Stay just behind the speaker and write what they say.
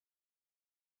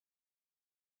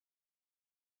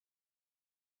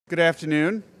Good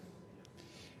afternoon,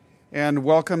 and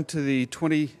welcome to the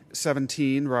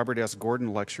 2017 Robert S.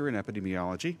 Gordon Lecture in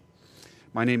Epidemiology.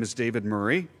 My name is David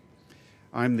Murray.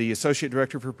 I'm the Associate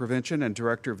Director for Prevention and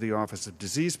Director of the Office of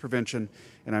Disease Prevention,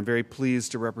 and I'm very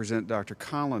pleased to represent Dr.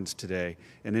 Collins today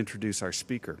and introduce our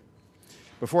speaker.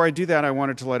 Before I do that, I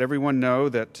wanted to let everyone know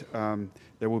that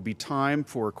there will be time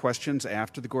for questions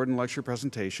after the Gordon Lecture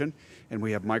presentation, and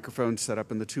we have microphones set up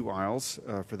in the two aisles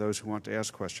for those who want to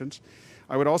ask questions.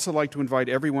 I would also like to invite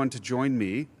everyone to join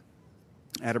me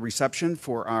at a reception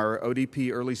for our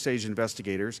ODP early stage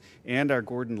investigators and our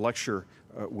Gordon Lecture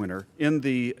winner in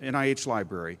the NIH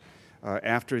library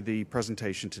after the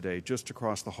presentation today, just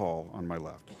across the hall on my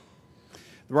left.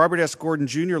 The Robert S. Gordon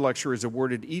Jr. Lecture is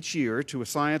awarded each year to a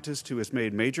scientist who has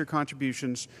made major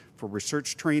contributions for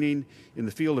research training in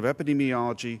the field of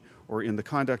epidemiology or in the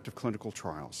conduct of clinical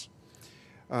trials.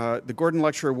 The Gordon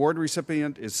Lecture Award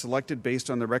recipient is selected based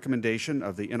on the recommendation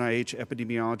of the NIH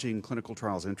Epidemiology and Clinical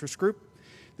Trials Interest Group.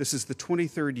 This is the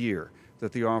 23rd year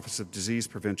that the Office of Disease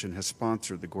Prevention has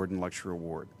sponsored the Gordon Lecture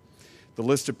Award. The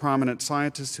list of prominent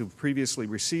scientists who previously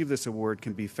received this award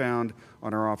can be found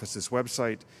on our office's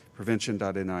website,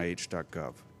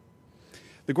 prevention.nih.gov.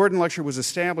 The Gordon Lecture was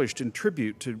established in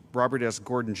tribute to Robert S.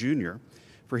 Gordon Jr.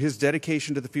 for his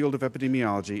dedication to the field of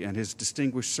epidemiology and his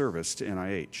distinguished service to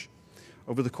NIH.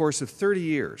 Over the course of 30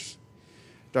 years,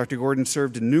 Dr. Gordon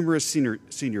served in numerous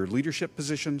senior leadership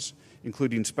positions,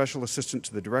 including Special Assistant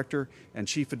to the Director and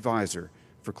Chief Advisor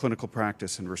for Clinical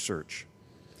Practice and Research.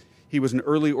 He was an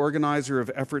early organizer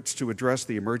of efforts to address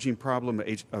the emerging problem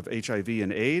of HIV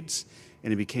and AIDS,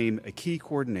 and he became a key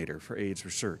coordinator for AIDS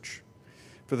research.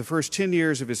 For the first 10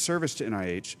 years of his service to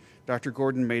NIH, Dr.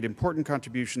 Gordon made important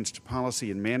contributions to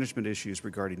policy and management issues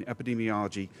regarding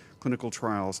epidemiology, clinical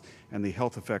trials, and the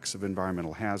health effects of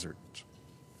environmental hazards.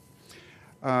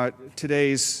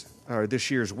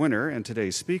 This year's winner and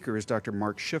today's speaker is Dr.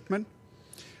 Mark Schiffman.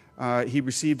 He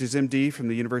received his MD from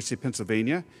the University of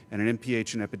Pennsylvania and an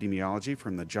MPH in epidemiology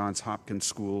from the Johns Hopkins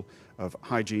School of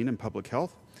Hygiene and Public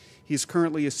Health. He's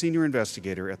currently a senior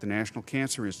investigator at the National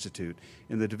Cancer Institute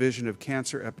in the Division of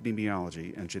Cancer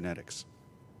Epidemiology and Genetics.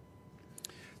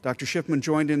 Dr. Schiffman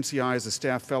joined NCI as a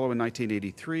staff fellow in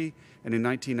 1983, and in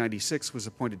 1996 was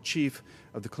appointed chief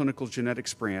of the clinical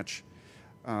genetics branch,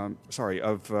 appointed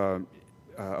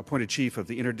chief of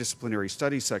the interdisciplinary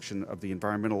studies section of the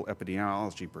environmental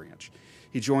epidemiology branch.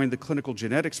 He joined the clinical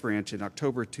genetics branch in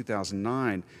October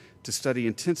 2009 to study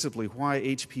intensively why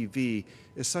HPV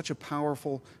is such a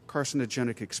powerful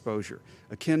carcinogenic exposure,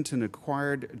 akin to an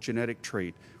acquired genetic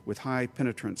trait with high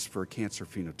penetrance for a cancer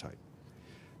phenotype.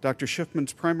 Dr.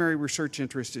 Schiffman's primary research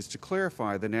interest is to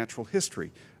clarify the natural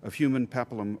history of human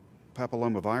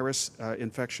papillomavirus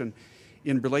infection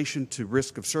in relation to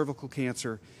risk of cervical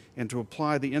cancer and to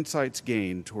apply the insights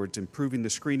gained towards improving the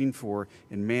screening for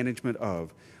and management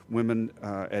of women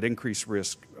at increased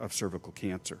risk of cervical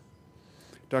cancer.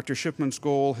 Dr. Schiffman's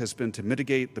goal has been to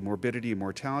mitigate the morbidity and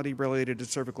mortality related to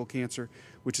cervical cancer,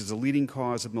 which is a leading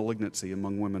cause of malignancy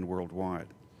among women worldwide.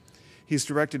 He's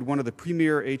directed one of the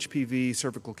premier HPV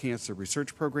cervical cancer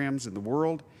research programs in the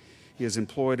world. He has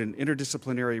employed an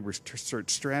interdisciplinary research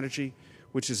strategy,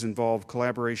 which has involved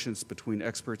collaborations between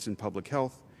experts in public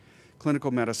health,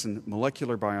 clinical medicine,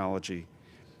 molecular biology,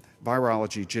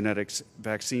 virology, genetics,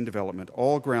 vaccine development,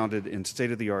 all grounded in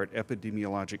state-of-the-art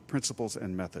epidemiologic principles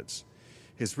and methods.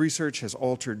 His research has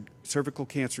altered cervical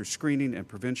cancer screening and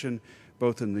prevention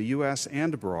both in the U.S.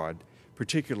 and abroad,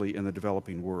 particularly in the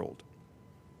developing world.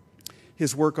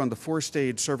 His work on the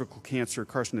four-stage cervical cancer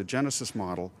carcinogenesis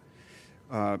model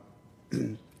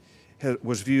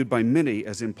was viewed by many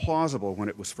as implausible when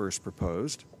it was first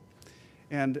proposed.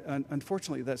 And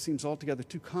unfortunately, that seems altogether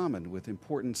too common with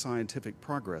important scientific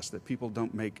progress, that people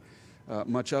don't make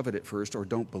much of it at first or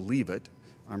don't believe it.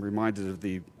 I'm reminded of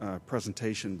the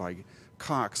presentation by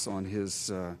Cox on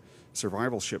his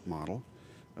survivalship model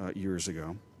years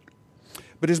ago.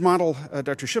 But his model,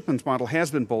 Dr. Schiffman's model,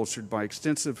 has been bolstered by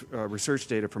extensive research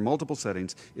data from multiple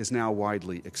settings, is now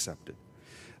widely accepted.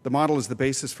 The model is the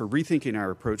basis for rethinking our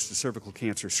approach to cervical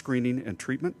cancer screening and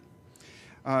treatment.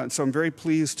 So I'm very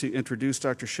pleased to introduce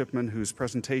Dr. Schiffman, whose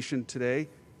presentation today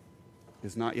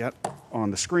is not yet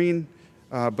on the screen,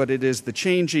 but it is The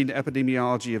Changing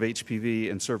Epidemiology of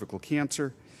HPV and Cervical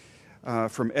Cancer,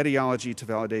 from etiology to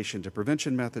validation to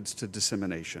prevention methods to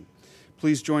dissemination.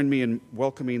 Please join me in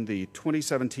welcoming the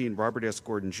 2017 Robert S.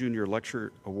 Gordon Jr.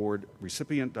 Lecture Award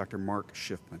recipient, Dr. Mark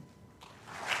Schiffman.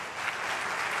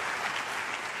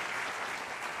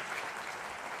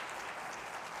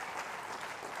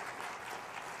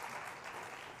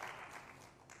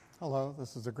 Hello,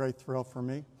 this is a great thrill for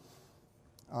me.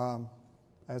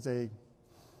 as a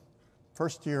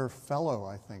first-year fellow,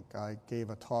 I think, I gave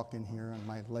a talk in here, and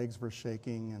my legs were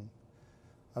shaking, and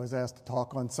I was asked to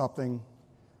talk on something.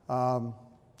 And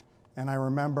I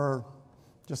remember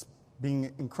just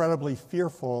being incredibly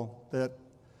fearful that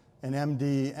an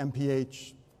MD,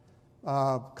 MPH,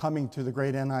 coming to the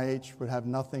great NIH would have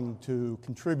nothing to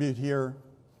contribute here.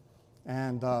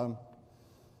 And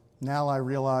now I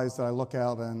realize that I look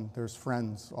out and there's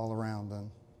friends all around, and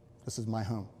this is my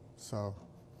home. So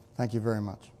thank you very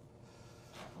much.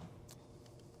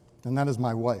 And that is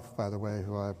my wife, by the way,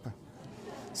 who I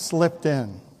slipped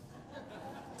in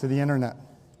to the internet.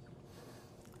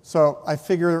 So I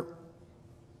figure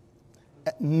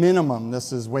at minimum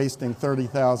this is wasting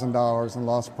 $30,000 in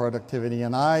lost productivity,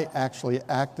 and I actually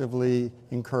actively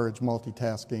encourage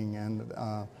multitasking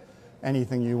and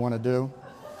anything you want to do.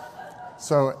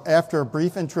 So after a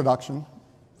brief introduction,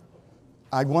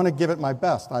 I want to give it my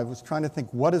best. I was trying to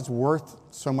think what is worth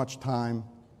so much time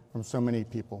from so many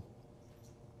people.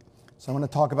 So I'm going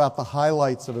to talk about the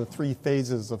highlights of the 3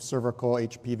 phases of cervical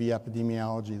HPV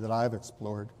epidemiology that I've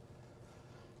explored,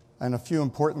 and a few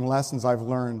important lessons I've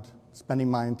learned spending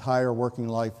my entire working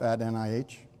life at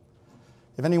NIH.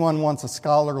 If anyone wants a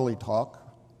scholarly talk,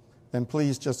 then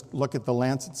please just look at the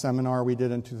Lancet seminar we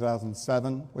did in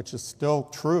 2007, which is still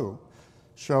true,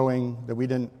 showing that we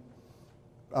didn't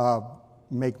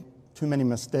make too many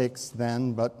mistakes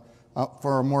then, but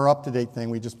for a more up-to-date thing,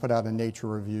 we just put out a Nature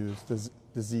Reviews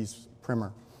disease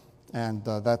primer, and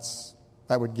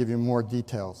that would give you more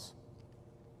details.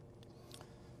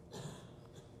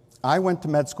 I went to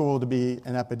med school to be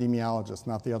an epidemiologist,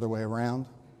 not the other way around.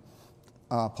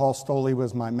 Paul Stoley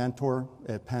was my mentor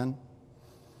at Penn.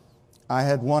 I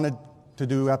had wanted to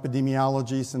do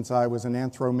epidemiology since I was an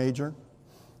anthro major,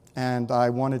 and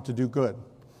I wanted to do good.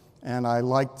 And I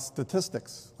liked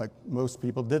statistics, like most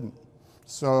people didn't.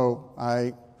 So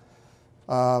I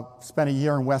spent a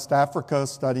year in West Africa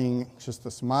studying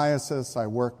schistosomiasis. I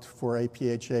worked for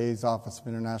APHA's Office of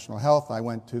International Health. I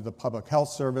went to the Public Health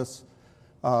Service,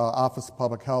 Office of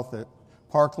Public Health at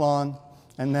Park Lawn,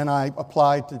 and then I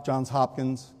applied to Johns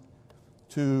Hopkins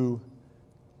to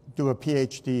do a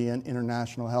PhD in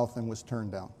international health and was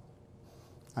turned down.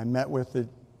 I met with the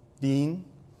dean,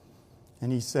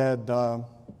 and he said,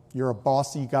 you're a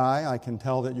bossy guy. I can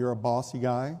tell that you're a bossy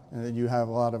guy and that you have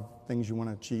a lot of things you want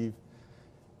to achieve.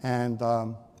 And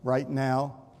right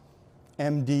now,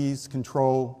 MDs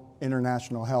control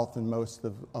international health in most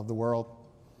of the world.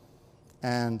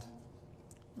 And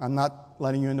I'm not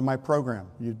letting you into my program.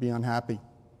 You'd be unhappy.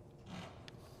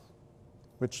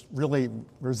 Which really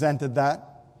resented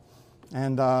that.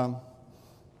 And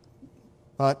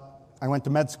but I went to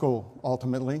med school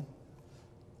ultimately,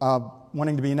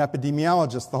 wanting to be an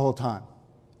epidemiologist the whole time,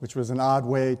 which was an odd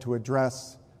way to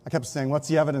address. I kept saying, what's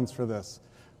the evidence for this?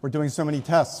 We're doing so many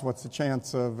tests. What's the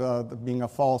chance of being a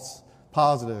false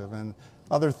positive? And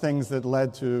other things that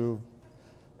led to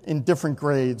in different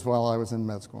grades while I was in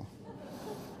med school.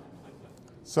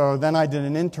 So then I did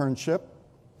an internship,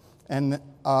 and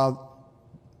I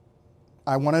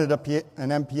wanted an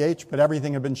MPH, but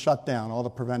everything had been shut down. All the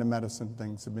preventive medicine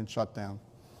things had been shut down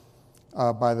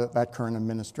by that current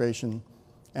administration.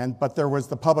 But there was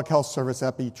the Public Health Service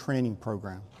Epi training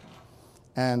program.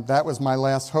 And that was my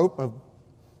last hope of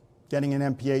getting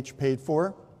an MPH paid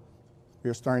for. We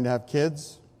were starting to have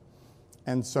kids.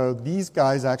 And so these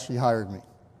guys actually hired me.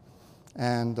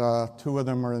 And 2 of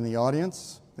them are in the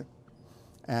audience.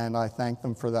 And I thank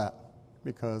them for that,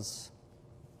 because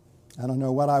I don't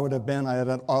know what I would have been. I had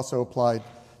also applied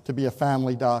to be a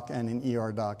family doc and an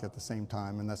ER doc at the same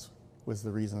time, and this was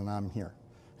the reason I'm here.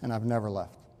 And I've never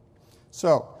left.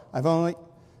 So I've only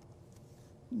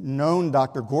known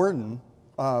Dr. Gordon.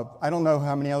 I don't know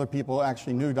how many other people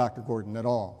actually knew Dr. Gordon at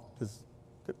all.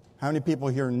 How many people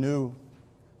here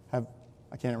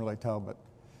I can't really tell, but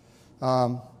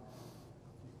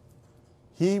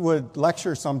he would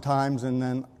lecture sometimes and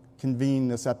then convene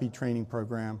this EPI training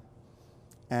program.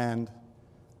 And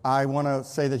I want to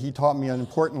say that he taught me an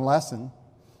important lesson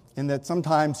in that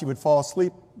sometimes he would fall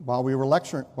asleep while we were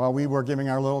lecturing, while we were giving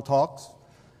our little talks.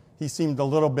 He seemed a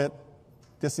little bit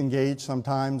disengaged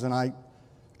sometimes, and I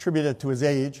attribute it to his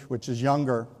age, which is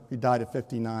younger. He died at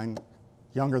 59,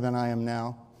 younger than I am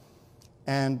now.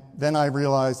 And then I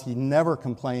realized he never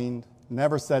complained,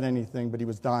 never said anything, but he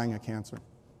was dying of cancer.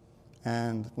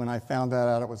 And when I found that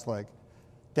out, it was like,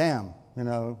 damn,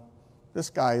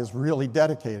 this guy is really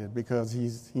dedicated, because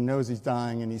he knows he's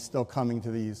dying and he's still coming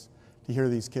to hear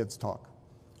these kids talk.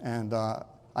 And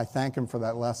I thank him for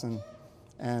that lesson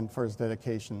and for his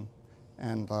dedication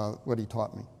and what he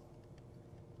taught me.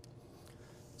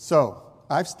 So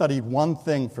I've studied one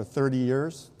thing for 30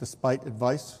 years, despite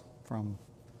advice from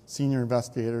senior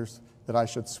investigators that I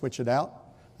should switch it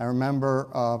out. I remember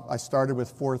I started with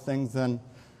 4 things, then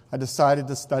I decided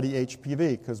to study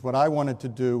HPV because what I wanted to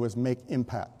do was make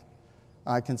impact.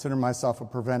 I consider myself a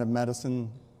preventive medicine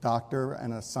doctor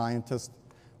and a scientist,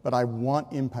 but I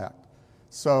want impact.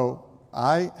 So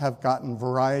I have gotten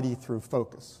variety through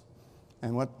focus.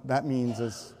 And what that means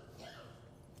is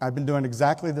I've been doing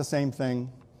exactly the same thing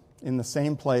in the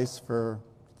same place for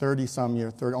 30-some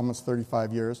years, almost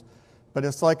 35 years. But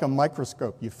it's like a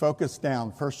microscope. You focus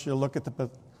down. First you look at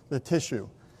the tissue.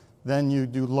 Then you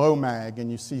do low mag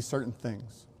and you see certain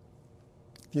things.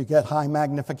 If you get high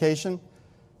magnification,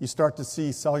 you start to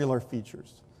see cellular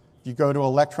features. If you go to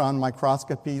electron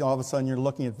microscopy, all of a sudden you're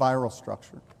looking at viral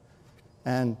structure.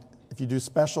 And if you do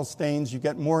special stains, you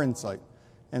get more insight.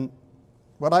 And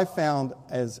what I found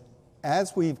is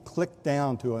as we've clicked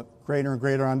down to a greater and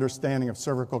greater understanding of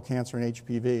cervical cancer and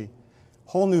HPV,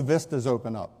 whole new vistas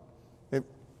open up. It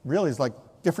really is like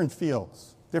different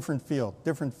fields, different field,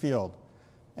 different field.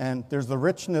 And there's the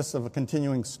richness of a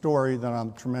continuing story that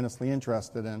I'm tremendously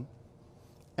interested in.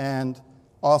 And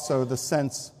also the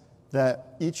sense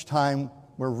that each time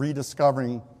we're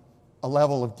rediscovering a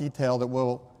level of detail that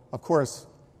will, of course,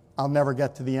 I'll never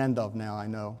get to the end of now, I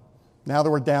know. Now that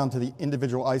we're down to the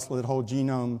individual isolated whole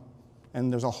genome, and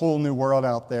there's a whole new world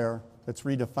out there that's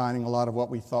redefining a lot of what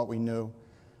we thought we knew,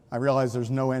 I realize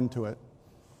there's no end to it.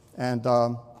 And,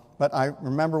 but I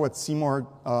remember what Seymour,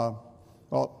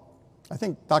 I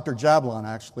think Dr. Jablon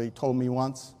actually told me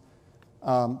once.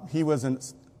 He was an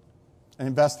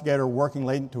investigator working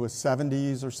late into his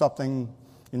 70s or something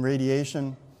in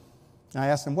radiation. And I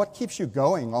asked him, what keeps you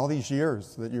going all these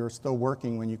years that you're still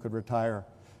working when you could retire?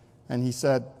 And he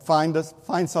said,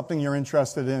 find something you're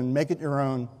interested in, make it your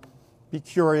own, be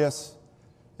curious,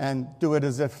 and do it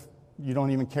as if you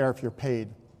don't even care if you're paid.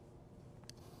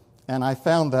 And I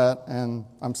found that, and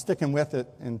I'm sticking with it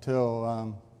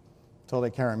until they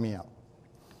carry me out.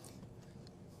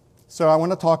 So I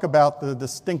want to talk about the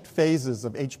distinct phases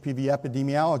of HPV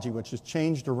epidemiology, which has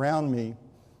changed around me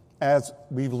as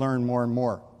we've learned more and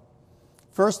more.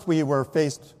 First, we were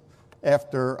faced,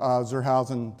 after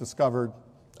Zurhausen discovered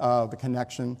the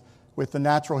connection, with the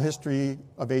natural history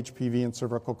of HPV and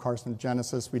cervical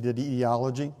carcinogenesis. We did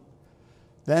etiology.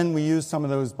 Then we used some of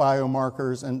those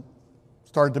biomarkers and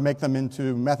started to make them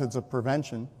into methods of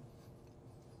prevention.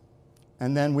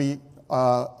 And then we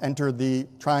entered the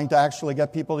trying to actually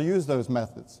get people to use those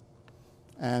methods.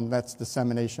 And that's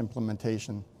dissemination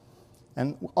implementation.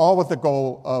 And all with the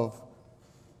goal of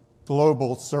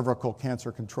global cervical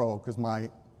cancer control, because my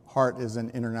heart is in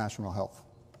international health.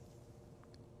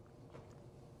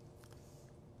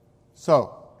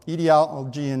 So,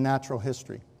 etiology and natural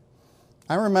history.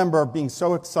 I remember being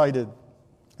so excited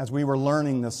as we were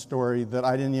learning this story that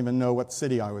I didn't even know what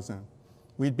city I was in.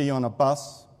 We'd be on a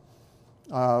bus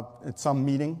at some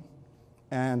meeting,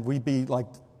 and we'd be like,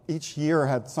 each year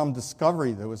had some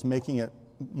discovery that was making it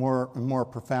more and more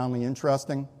profoundly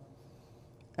interesting.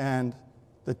 And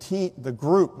the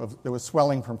group that was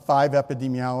swelling from 5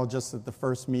 epidemiologists at the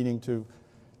first meeting to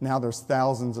now there's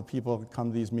thousands of people that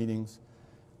come to these meetings.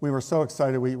 We were so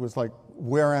excited. It was like,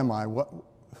 where am I?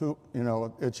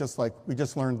 It's just like, we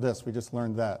just learned this, we just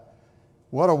learned that.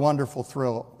 What a wonderful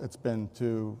thrill it's been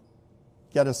to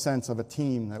get a sense of a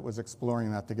team that was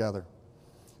exploring that together.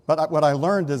 But what I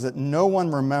learned is that no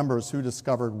one remembers who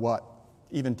discovered what,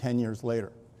 even 10 years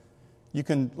later. You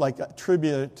can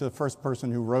attribute it to the first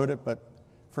person who wrote it, but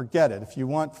forget it. If you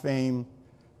want fame,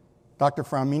 Dr.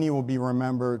 Framini will be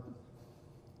remembered.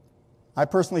 I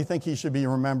personally think he should be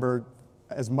remembered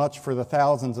as much for the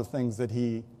thousands of things that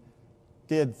he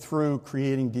did through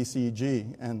creating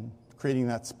DCEG and creating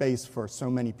that space for so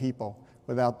many people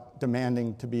without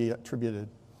demanding to be attributed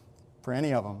for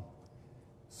any of them.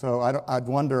 So I'd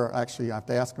wonder, actually, I have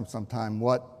to ask him sometime,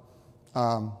 what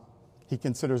he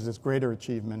considers his greater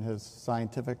achievement, his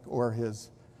scientific or his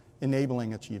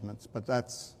enabling achievements. But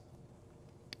that's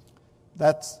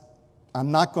I'm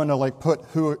not going to put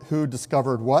who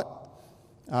discovered what,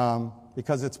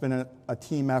 because it's been a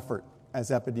team effort,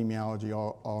 as epidemiology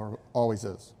always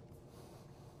is.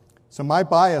 So my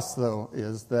bias, though,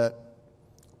 is that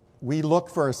we look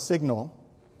for a signal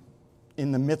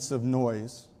in the midst of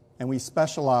noise, and we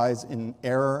specialize in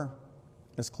error,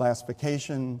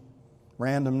 misclassification,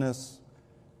 randomness,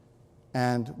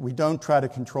 and we don't try to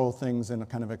control things in a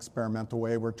kind of experimental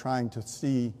way. We're trying to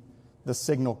see the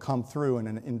signal come through in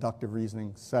an inductive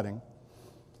reasoning setting.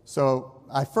 So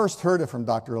I first heard it from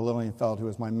Dr. Lilienfeld, who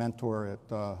was my mentor at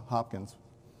Hopkins.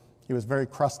 He was very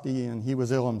crusty, and he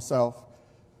was ill himself.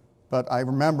 But I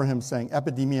remember him saying,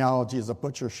 epidemiology is a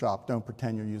butcher shop. Don't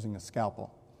pretend you're using a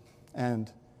scalpel.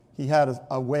 And he had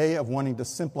a way of wanting to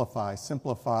simplify,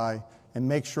 and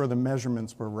make sure the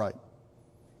measurements were right.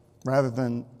 Rather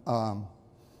than,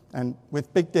 and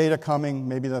with big data coming,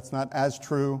 maybe that's not as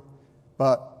true,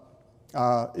 but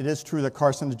it is true that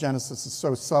carcinogenesis is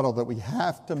so subtle that we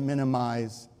have to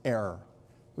minimize error.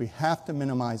 We have to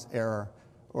minimize error,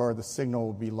 or the signal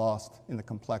will be lost in the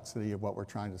complexity of what we're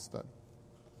trying to study.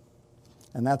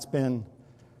 And that's been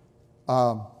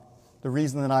the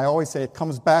reason that I always say it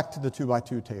comes back to the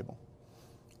 2x2 table.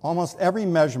 Almost every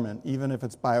measurement, even if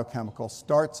it's biochemical,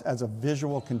 starts as a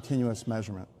visual continuous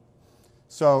measurement.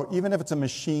 So even if it's a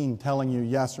machine telling you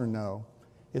yes or no,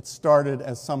 it started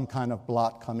as some kind of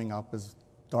blot coming up as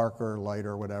darker,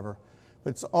 lighter, whatever. But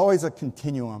it's always a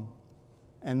continuum.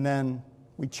 And then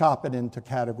we chop it into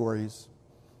categories.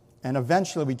 And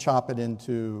eventually we chop it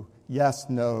into yes,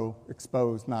 no,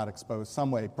 exposed, not exposed,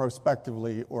 some way,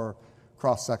 prospectively or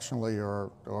cross-sectionally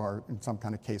or in some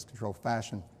kind of case-control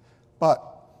fashion. But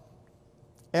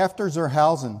after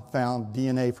Zerhausen found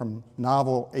DNA from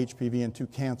novel HPV in 2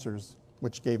 cancers,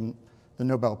 which gave him the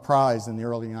Nobel Prize in the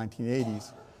early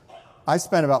 1980s, I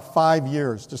spent about 5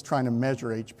 years just trying to measure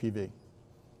HPV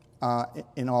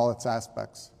in all its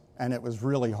aspects, and it was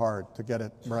really hard to get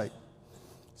it right.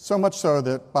 So much so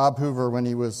that Bob Hoover, when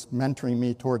he was mentoring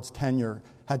me towards tenure,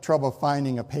 had trouble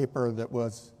finding a paper that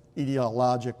was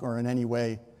etiologic or in any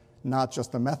way not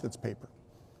just a methods paper,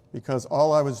 because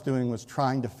all I was doing was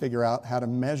trying to figure out how to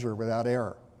measure without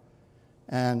error.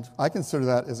 And I consider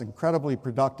that as incredibly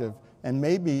productive and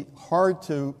maybe hard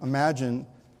to imagine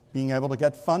being able to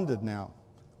get funded now,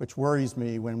 which worries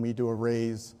me when we do a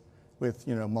raise with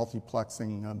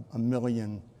multiplexing a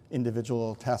million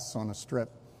individual tests on a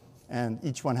strip. And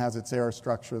each one has its error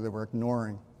structure that we're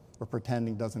ignoring or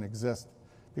pretending doesn't exist.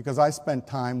 Because I spent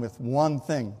time with one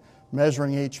thing,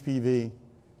 measuring HPV,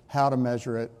 how to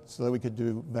measure it so that we could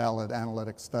do valid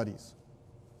analytic studies,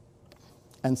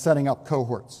 and setting up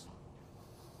cohorts.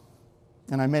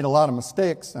 And I made a lot of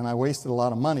mistakes, and I wasted a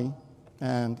lot of money,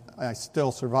 and I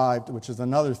still survived, which is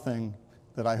another thing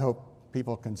that I hope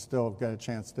people can still get a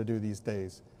chance to do these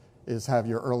days, is have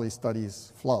your early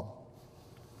studies flow.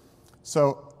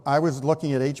 So I was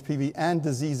looking at HPV and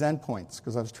disease endpoints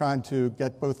because I was trying to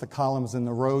get both the columns and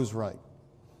the rows right.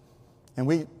 And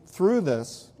we, through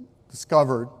this,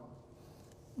 discovered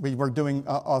we were doing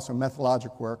also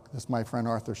methodologic work. This is my friend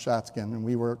Arthur Schatzkin, and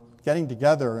we were getting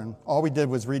together, and all we did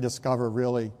was rediscover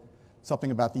really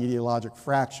something about the etiologic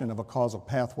fraction of a causal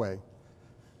pathway.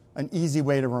 An easy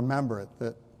way to remember it,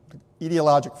 that the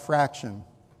etiologic fraction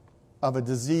of a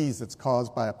disease that's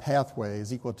caused by a pathway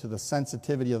is equal to the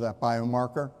sensitivity of that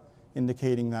biomarker,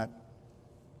 indicating that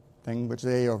thing, which is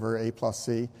A over A plus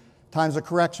C, times a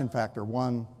correction factor,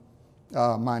 1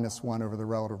 minus 1 over the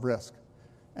relative risk.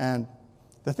 And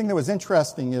the thing that was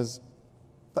interesting is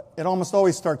it almost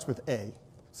always starts with A.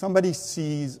 Somebody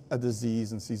sees a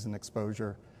disease and sees an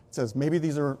exposure. It says, maybe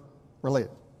these are related.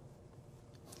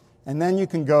 And then you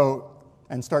can go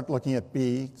and start looking at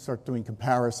B, start doing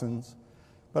comparisons.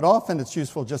 But often it's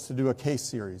useful just to do a case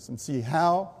series and see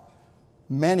how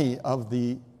many of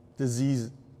the disease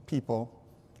people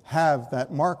have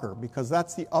that marker, because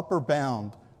that's the upper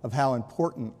bound of how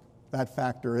important that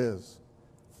factor is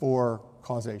for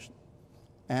causation.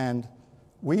 And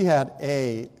we had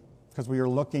A, because we were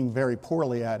looking very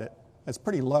poorly at it, as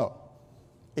pretty low.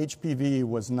 HPV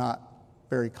was not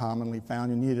very commonly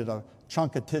found. You needed a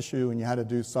chunk of tissue and you had to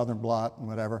do southern blot and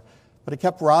whatever. But it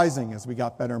kept rising as we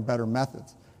got better and better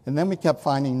methods. And then we kept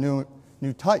finding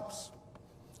new types.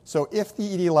 So if the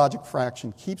etiologic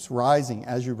fraction keeps rising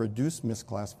as you reduce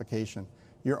misclassification,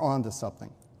 you're onto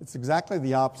something. It's exactly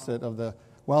the opposite of the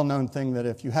well-known thing that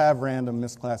if you have random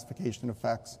misclassification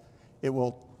effects, it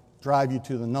will drive you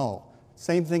to the null.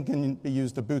 Same thing can be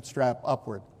used to bootstrap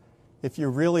upward. If you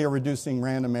really are reducing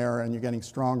random error and you're getting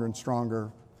stronger and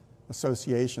stronger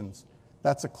associations,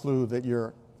 that's a clue that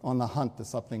you're on the hunt to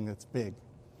something that's big.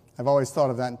 I've always thought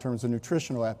of that in terms of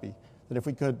nutritional epi, that if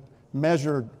we could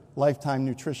measure lifetime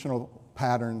nutritional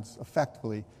patterns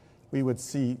effectively, we would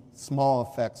see small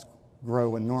effects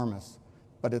grow enormous,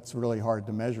 but it's really hard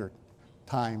to measure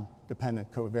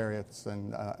time-dependent covariates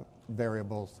and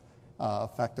variables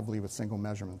effectively with single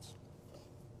measurements.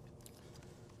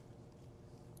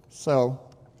 So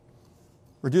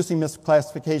reducing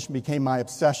misclassification became my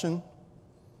obsession.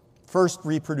 First,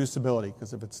 reproducibility,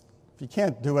 because if you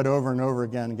can't do it over and over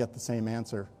again and get the same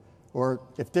answer, or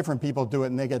if different people do it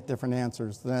and they get different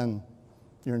answers, then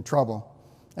you're in trouble.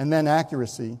 And then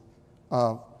accuracy,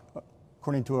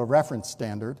 according to a reference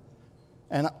standard.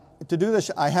 And to do this,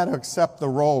 I had to accept the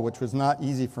role, which was not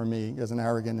easy for me as an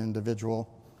arrogant individual,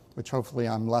 which hopefully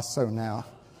I'm less so now,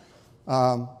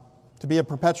 to be a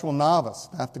perpetual novice,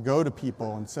 to have to go to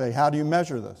people and say, how do you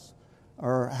measure this?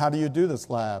 Or how do you do this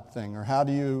lab thing? Or how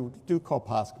do you do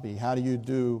colposcopy? How do you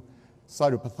do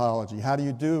cytopathology? How do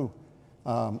you do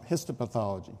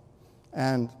histopathology?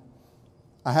 And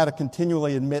I had to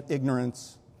continually admit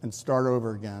ignorance and start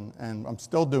over again. And I'm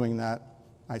still doing that.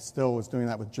 I still was doing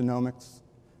that with genomics.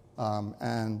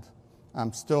 And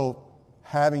I'm still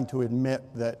having to admit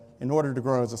that in order to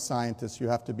grow as a scientist, you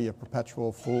have to be a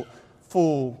perpetual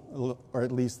fool, or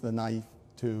at least the naive,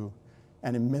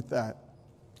 and admit that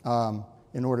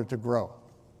in order to grow.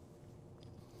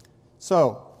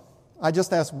 So I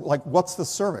just asked, like, what's the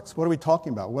cervix? What are we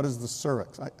talking about? What is the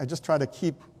cervix? I just try to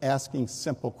keep asking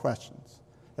simple questions.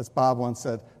 As Bob once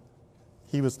said,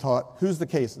 he was taught, who's the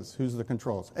cases? Who's the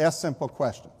controls? Ask simple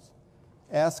questions.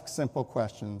 Ask simple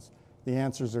questions. The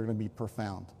answers are going to be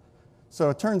profound. So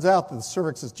it turns out that the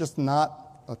cervix is just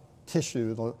not a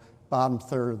tissue, the bottom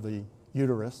third of the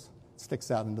uterus. It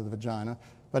sticks out into the vagina.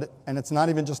 And it's not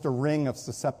even just a ring of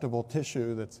susceptible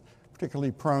tissue that's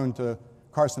particularly prone to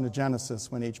carcinogenesis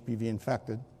when HPV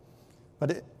infected.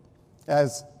 But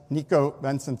as Nico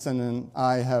Vensenson and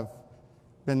I have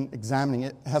been examining,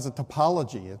 it has a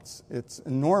topology. It's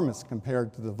enormous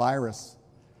compared to the virus.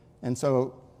 And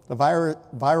so the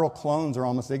viral clones are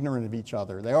almost ignorant of each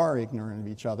other. They are ignorant of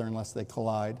each other unless they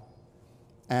collide.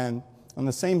 And on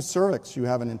the same cervix, you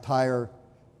have an entire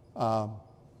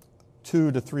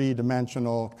 2 to 3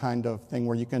 dimensional kind of thing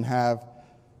where you can have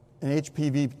an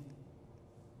HPV,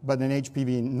 but an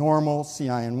HPV normal,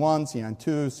 CIN1,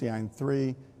 CIN2,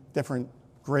 CIN3, different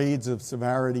grades of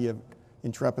severity of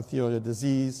intraepithelial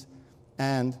disease.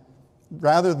 And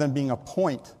rather than being a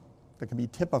point that can be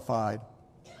typified,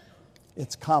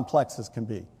 it's complex as can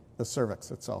be, the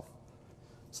cervix itself.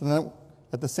 So then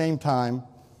at the same time,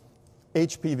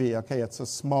 HPV, okay, it's a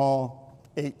small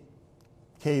 8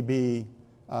 kb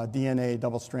DNA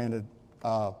double-stranded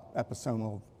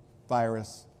episomal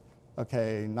virus.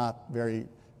 Okay, not very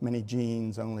many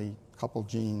genes, only a couple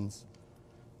genes.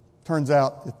 Turns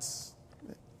out it's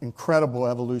an incredible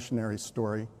evolutionary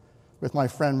story. With my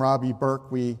friend Robbie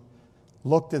Burke, we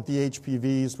looked at the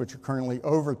HPVs, which are currently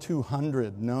over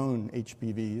 200 known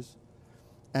HPVs.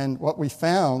 And what we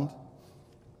found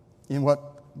in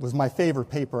what was my favorite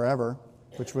paper ever,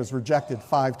 which was rejected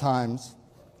 5 times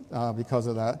because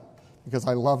of that, because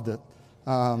I loved it,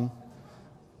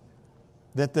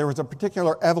 that there was a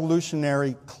particular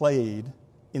evolutionary clade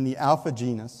in the alpha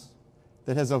genus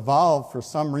that has evolved for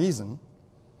some reason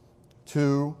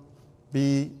to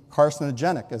be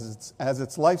carcinogenic as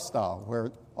its lifestyle,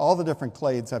 where all the different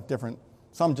clades have different,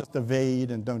 some just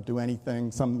evade and don't do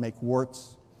anything, some make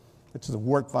warts, which is a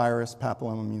wart virus,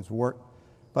 papilloma means wart,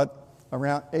 but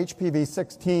around HPV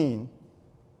 16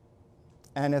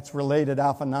 and its related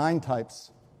alpha 9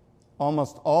 types,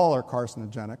 almost all are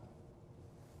carcinogenic.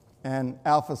 And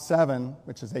alpha 7,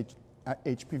 which is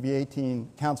HPV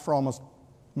 18, counts for almost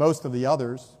most of the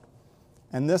others.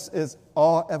 And this is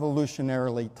all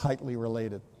evolutionarily tightly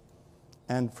related.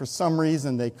 And for some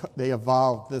reason, they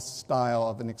evolved this style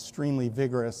of an extremely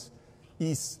vigorous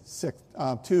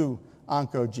two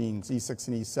oncogenes, E6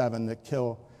 and E7, that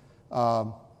kill.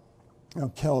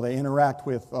 They interact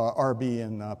with RB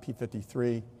and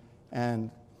P53, and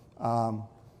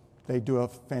they do a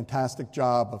fantastic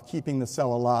job of keeping the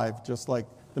cell alive, just like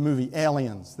the movie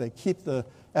Aliens. They keep the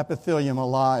epithelium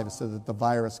alive so that the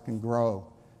virus can grow,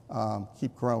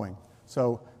 keep growing.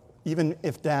 So even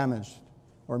if damaged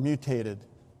or mutated,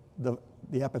 the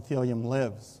epithelium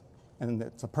lives, and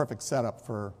it's a perfect setup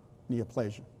for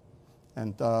neoplasia.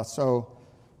 And so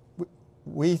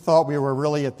we thought we were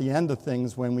really at the end of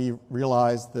things when we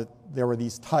realized that there were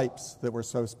these types that were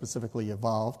so specifically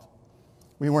evolved.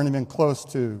 We weren't even close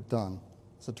to done,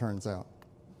 as it turns out.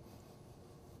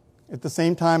 At the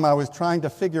same time, I was trying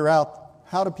to figure out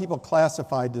how do people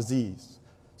classify disease.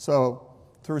 So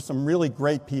through some really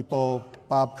great people,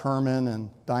 Bob Kerman and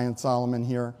Diane Solomon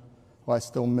here, who I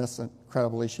still miss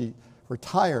incredibly, she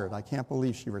retired. I can't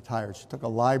believe she retired. She took a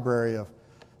library of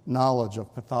knowledge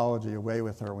of pathology away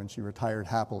with her when she retired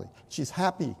happily. She's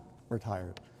happy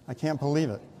retired. I can't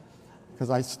believe it, because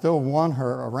I still want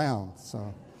her around.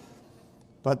 So.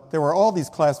 But there were all these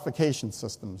classification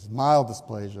systems, mild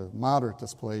dysplasia, moderate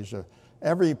dysplasia.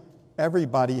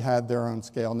 Everybody had their own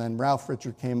scale. And then Ralph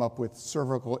Richard came up with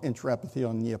cervical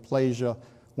intraepithelial neoplasia,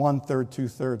 1/3,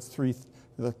 2/3, 3,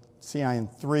 the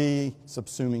CIN3,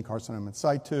 subsuming carcinoma in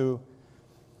situ.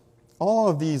 All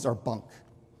of these are bunk.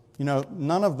 You know,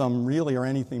 none of them really are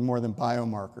anything more than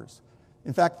biomarkers.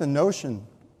 In fact, the notion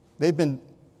they've been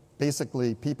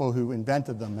basically, people who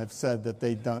invented them have said that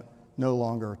they no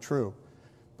longer are true.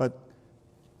 But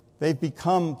they've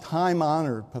become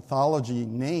time-honored pathology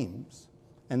names,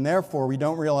 and therefore we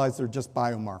don't realize they're just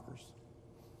biomarkers.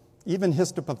 Even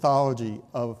histopathology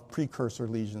of precursor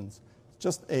lesions is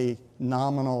just a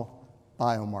nominal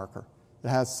biomarker that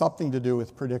has something to do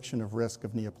with prediction of risk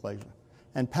of neoplasia.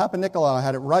 And Papanicolaou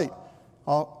had it right.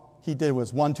 All he did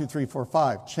was 1, 2, 3, 4,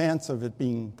 5, chance of it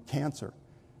being cancer.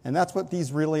 And that's what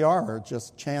these really are,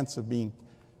 just chance of being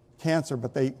cancer,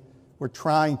 but they were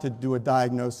trying to do a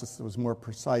diagnosis that was more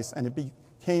precise, and it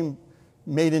became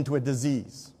made into a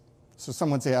disease. So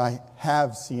someone would say, I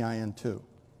have CIN2.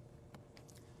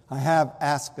 I have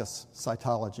ASCUS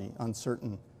cytology,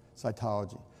 uncertain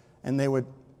cytology. And they would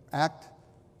act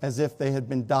as if they had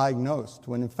been diagnosed,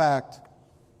 when in fact,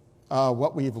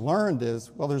 what we've learned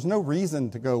is, well, there's no reason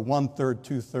to go 1/3,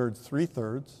 2/3,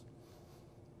 3/3.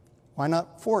 Why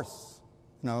not 4ths?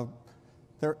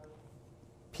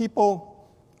 People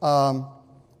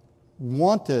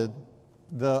wanted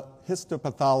the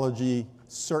histopathology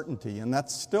certainty, and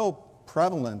that's still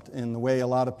prevalent in the way a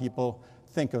lot of people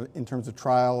think of in terms of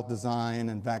trial design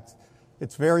and vaccine.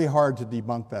 It's very hard to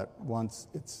debunk that once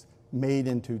it's made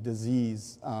into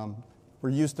disease. We're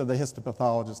used to the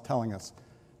histopathologist telling us,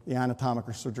 the anatomic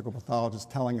or surgical pathologist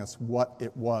telling us what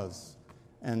it was.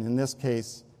 And in this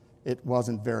case, it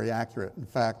wasn't very accurate. In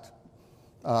fact,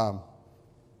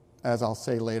 as I'll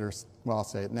say later, well, I'll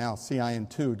say it now,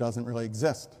 CIN2 doesn't really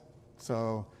exist.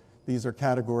 So these are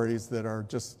categories that are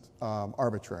just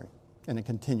arbitrary in a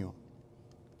continuum.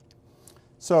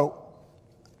 So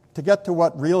to get to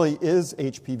what really is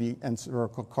HPV and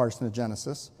cervical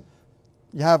carcinogenesis,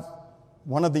 you have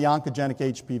one of the oncogenic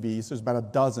HPVs. There's about a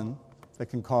dozen that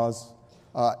can cause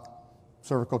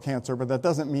cervical cancer, but that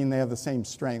doesn't mean they have the same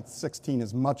strength. 16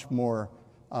 is much more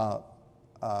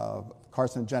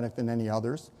carcinogenic than any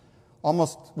others.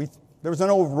 There was an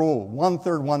old rule,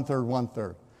 1/3, 1/3,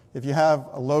 1/3. If you have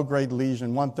a low-grade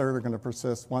lesion, 1/3 are going to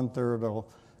persist, 1/3 will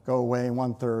go away, and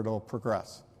 1/3 will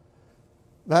progress.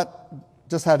 That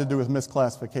just had to do with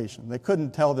misclassification. They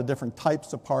couldn't tell the different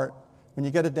types apart. When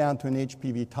you get it down to an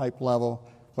HPV type level,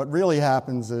 what really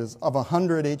happens is of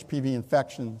 100 HPV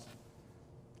infections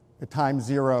at time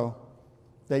 0,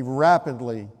 they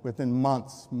rapidly, within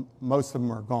months, most of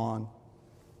them are gone.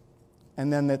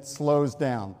 And then it slows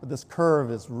down. But this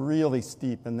curve is really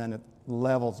steep, and then it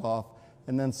levels off.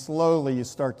 And then slowly you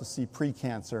start to see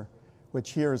precancer,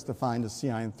 which here is defined as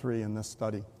CIN3 in this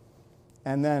study.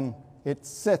 And then it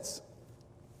sits.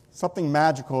 Something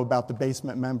magical about the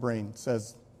basement membrane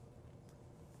says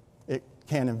it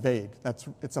can invade.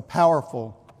 It's a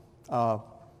powerful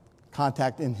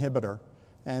contact inhibitor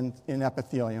and in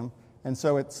epithelium. And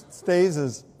so it stays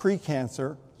as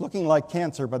precancer, looking like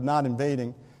cancer but not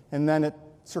invading, and then it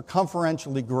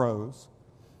circumferentially grows.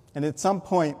 And at some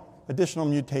point, additional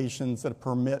mutations that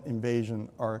permit invasion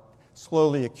are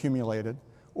slowly accumulated,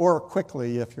 or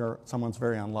quickly if someone's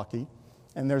very unlucky,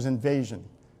 and there's invasion.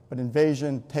 But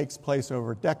invasion takes place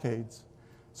over decades.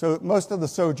 So most of the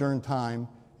sojourn time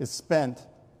is spent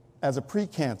as a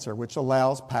precancer, which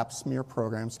allows Pap smear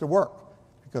programs to work,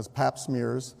 because Pap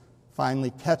smears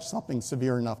finally catch something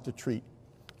severe enough to treat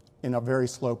in a very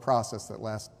slow process that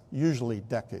lasts usually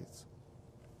decades.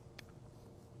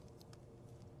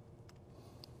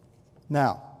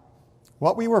 Now,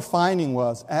 what we were finding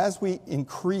was, as we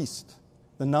increased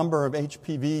the number of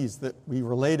HPVs that we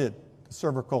related to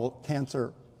cervical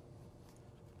cancer,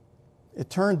 it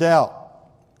turned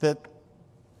out that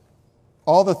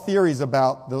all the theories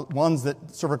about the ones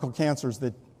cervical cancers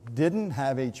that didn't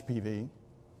have HPV,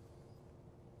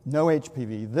 no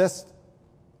HPV,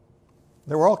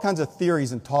 there were all kinds of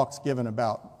theories and talks given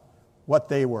about what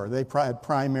they were. They had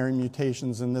primary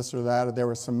mutations in this or that, or they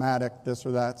were somatic, this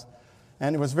or that.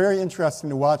 And it was very interesting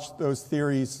to watch those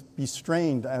theories be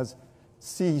strained as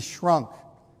C shrunk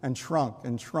and shrunk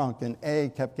and shrunk, and A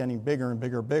kept getting bigger and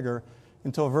bigger and bigger,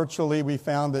 until virtually we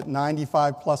found that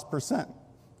 95+%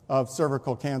 of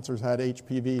cervical cancers had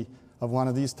HPV of one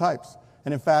of these types.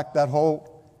 And in fact, that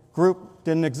whole group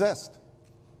didn't exist.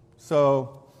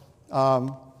 So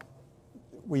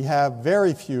we have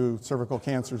very few cervical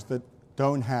cancers that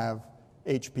don't have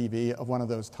HPV of one of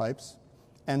those types.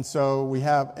 And so we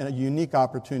have a unique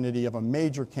opportunity of a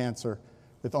major cancer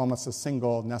with almost a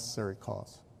single necessary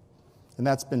cause. And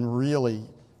that's been really,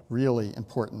 really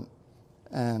important.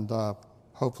 And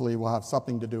hopefully we'll have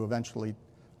something to do eventually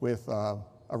with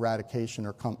eradication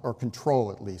or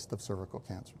control, at least, of cervical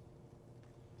cancer.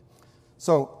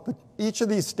 So each of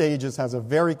these stages has a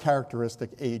very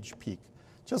characteristic age peak.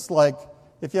 Just like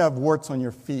if you have warts on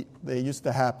your feet, they used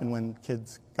to happen when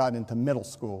kids got into middle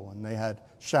school and they had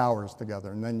showers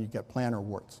together, and then you get plantar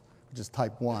warts, which is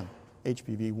type 1,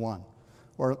 HPV 1.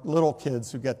 Or little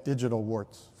kids who get digital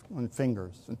warts on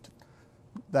fingers. And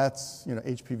that's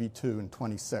HPV 2 and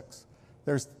 26.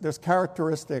 There's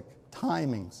characteristic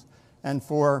timings. And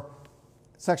for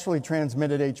sexually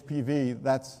transmitted HPV,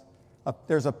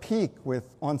 there's a peak with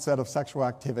onset of sexual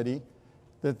activity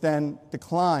that then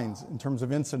declines in terms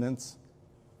of incidence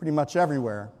pretty much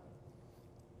everywhere.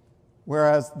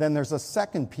 Whereas then there's a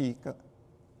second peak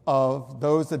of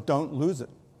those that don't lose it,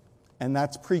 and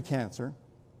that's precancer.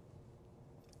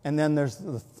 And then there's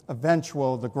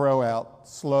the grow out,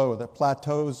 slow, that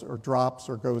plateaus or drops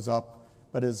or goes up,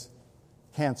 but is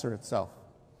cancer itself.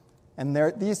 And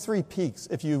these three peaks,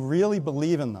 if you really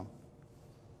believe in them,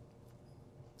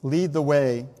 lead the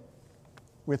way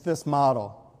with this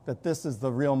model, that this is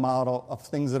the real model of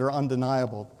things that are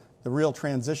undeniable, the real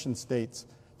transition states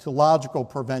to logical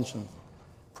prevention.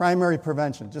 Primary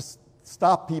prevention, just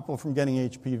stop people from getting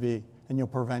HPV and you'll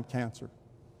prevent cancer.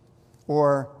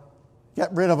 Or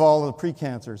get rid of all the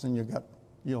precancers and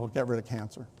you'll get rid of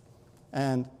cancer.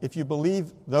 And if you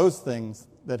believe those things,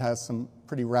 that has some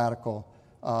pretty radical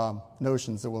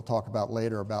notions that we'll talk about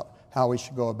later about how we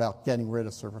should go about getting rid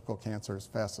of cervical cancer as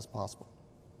fast as possible.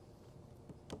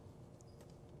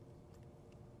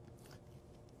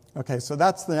 Okay, so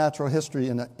that's the natural history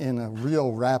in a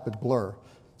real rapid blur.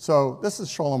 So this is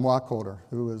Sholem Wacholder,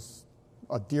 who is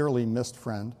a dearly missed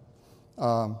friend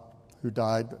who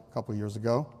died a couple years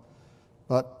ago,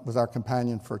 but was our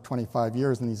companion for 25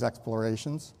 years in these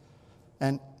explorations,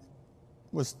 and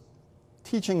was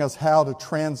teaching us how to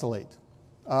translate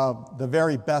the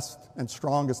very best and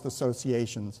strongest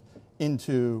associations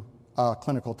into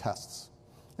clinical tests.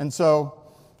 And so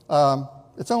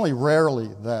it's only rarely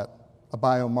that a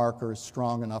biomarker is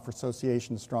strong enough, or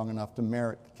association is strong enough to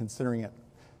merit considering it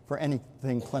for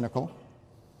anything clinical.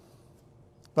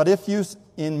 But if use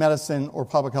in medicine or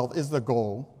public health is the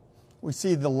goal, we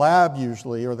see the lab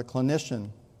usually, or the clinician,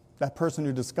 that person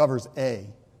who discovers A,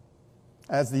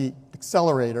 as the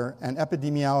accelerator, and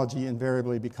epidemiology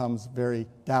invariably becomes very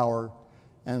dour,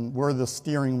 and we're the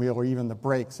steering wheel or even the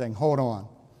brake saying, hold on,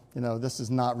 this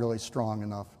is not really strong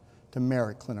enough to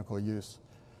merit clinical use.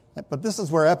 But this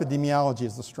is where epidemiology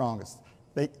is the strongest.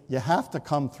 You have to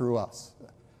come through us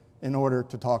in order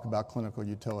to talk about clinical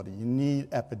utility. You need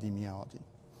epidemiology.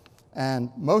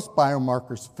 And most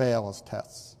biomarkers fail as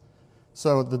tests.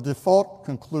 So the default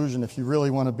conclusion, if you really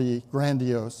want to be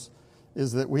grandiose,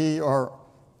 is that we are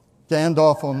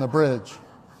Gandalf on the bridge,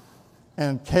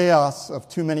 and chaos of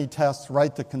too many tests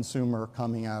right to consumer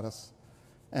coming at us.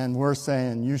 And we're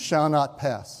saying, you shall not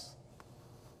pass.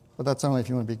 But that's only if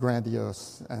you want to be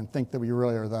grandiose and think that we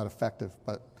really are that effective.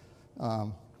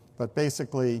 But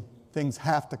basically, things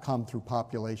have to come through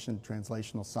population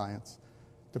translational science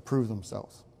to prove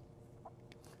themselves.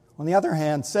 On the other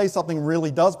hand, say something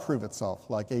really does prove itself,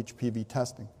 like HPV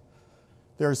testing.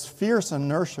 There's fierce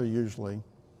inertia usually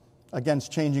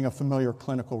against changing a familiar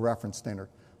clinical reference standard.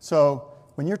 So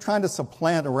when you're trying to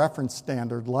supplant a reference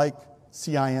standard like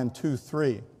CIN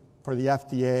 2.3 for the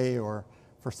FDA or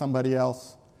for somebody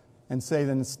else, and say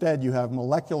that instead you have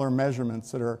molecular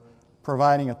measurements that are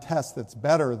providing a test that's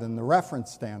better than the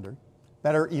reference standard,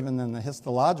 better even than the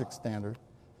histologic standard,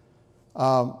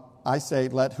 I say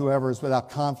let whoever is without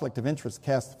conflict of interest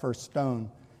cast the first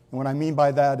stone. And what I mean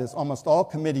by that is almost all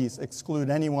committees exclude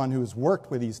anyone who has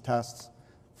worked with these tests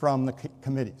from the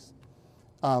committees.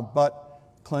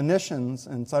 But clinicians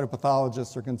and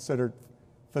cytopathologists are considered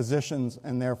physicians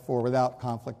and therefore without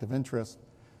conflict of interest,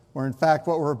 where in fact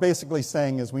what we're basically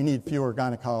saying is we need fewer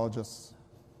gynecologists,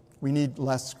 we need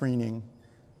less screening,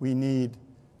 we need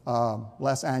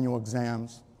less annual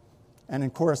exams, and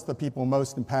of course the people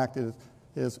most impacted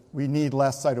is we need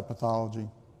less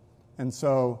cytopathology. And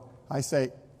so I say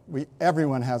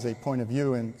everyone has a point of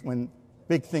view when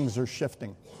big things are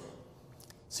shifting.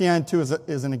 CIN2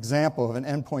 is an example of an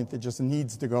endpoint that just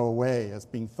needs to go away as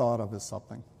being thought of as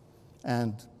something.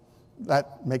 And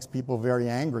that makes people very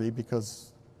angry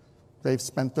because they've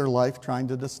spent their life trying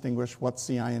to distinguish what's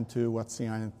CIN2, what's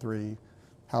CIN3,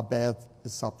 how bad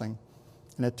is something.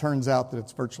 And it turns out that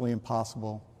it's virtually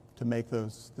impossible to make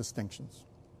those distinctions.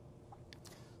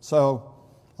 So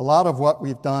a lot of what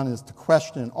we've done is to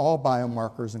question all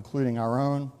biomarkers, including our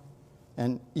own,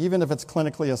 and even if it's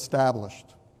clinically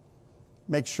established,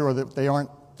 make sure that they aren't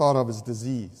thought of as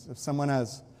disease. If someone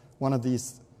has one of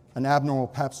these, an abnormal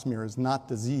pap smear is not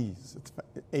disease.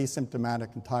 It's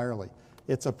asymptomatic entirely.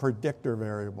 It's a predictor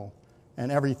variable,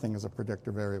 and everything is a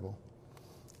predictor variable.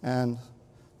 And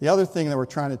the other thing that we're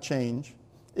trying to change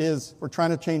is we're trying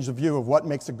to change the view of what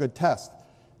makes a good test.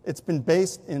 It's been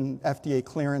based in FDA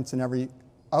clearance and every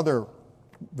other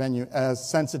venue as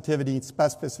sensitivity,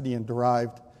 specificity, and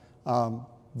derived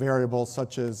variables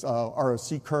such as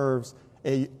ROC curves,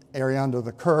 area under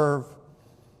the curve.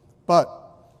 But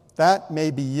that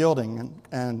may be yielding,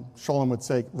 and Sholem would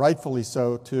say rightfully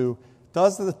so, to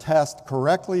does the test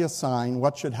correctly assign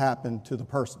what should happen to the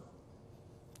person?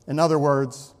 In other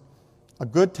words, a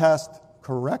good test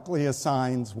correctly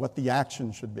assigns what the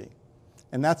action should be.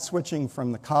 And that's switching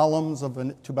from the columns of a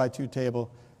 2x2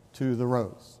 table to the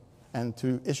rows and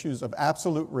to issues of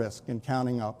absolute risk and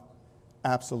counting up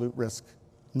absolute risk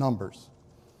numbers.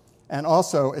 And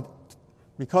also,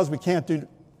 because we can't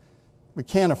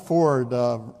afford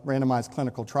randomized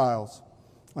clinical trials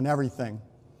on everything,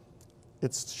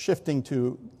 it's shifting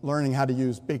to learning how to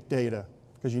use big data,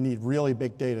 because you need really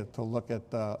big data to look at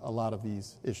a lot of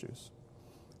these issues.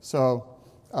 So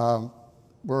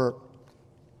we're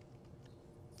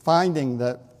finding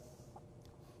that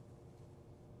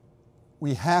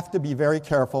we have to be very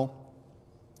careful,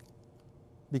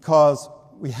 because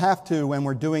we have to, when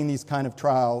we're doing these kind of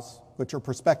trials, which are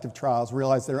prospective trials,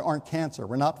 realize there aren't cancer.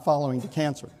 We're not following the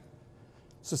cancer.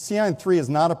 So CIN3 is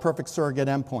not a perfect surrogate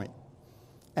endpoint.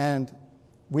 And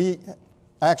we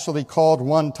actually called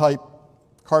one type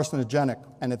carcinogenic,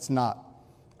 and it's not.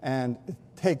 And it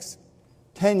takes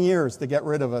 10 years to get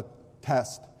rid of a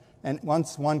test. And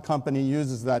once one company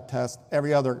uses that test,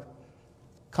 every other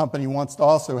company wants to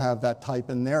also have that type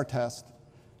in their test.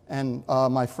 And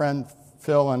my friend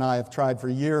Phil and I have tried for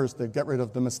years to get rid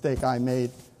of the mistake I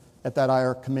made at that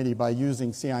IR committee by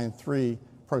using CIN3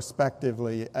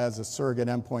 prospectively as a surrogate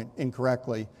endpoint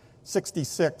incorrectly.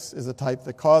 66 is a type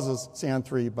that causes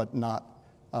CIN3 but not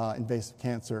invasive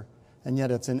cancer, and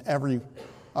yet it's in every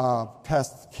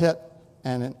test kit,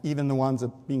 and even the ones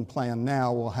that are being planned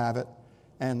now will have it.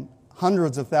 And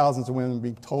hundreds of thousands of women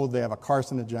being told they have a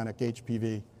carcinogenic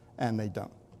HPV, and they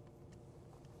don't.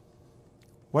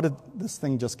 What did this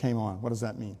thing just came on? What does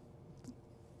that mean?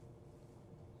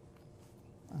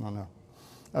 I don't know.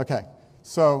 Okay,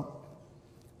 so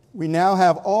we now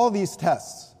have all these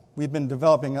tests. We've been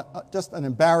developing just an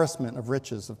embarrassment of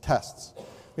riches of tests.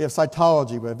 We have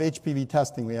cytology, we have HPV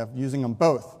testing, we have using them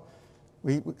both.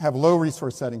 We have low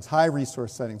resource settings, high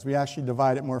resource settings. We actually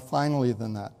divide it more finely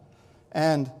than that.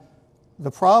 And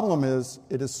the problem is,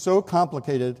 it is so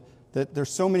complicated that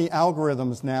there's so many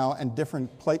algorithms now and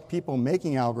different people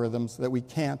making algorithms that we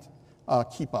can't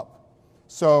keep up.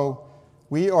 So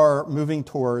we are moving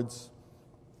towards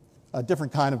a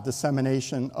different kind of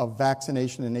dissemination of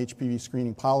vaccination and HPV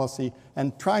screening policy,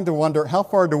 and trying to wonder, how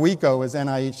far do we go as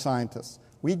NIH scientists?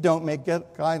 We don't make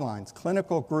guidelines.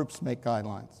 Clinical groups make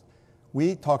guidelines.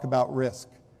 We talk about risk.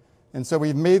 And so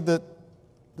we've made the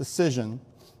decision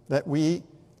that we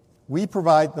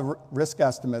provide the risk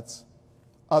estimates,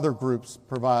 other groups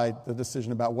provide the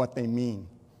decision about what they mean,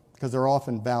 because they're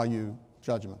often value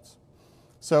judgments.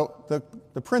 So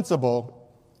the principle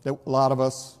that a lot of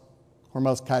us, or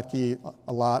most CATKI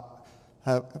a lot,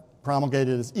 have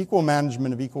promulgated is equal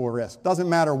management of equal risk. Doesn't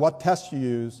matter what test you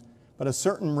use, but a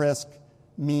certain risk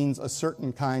means a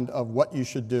certain kind of what you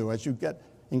should do. As you get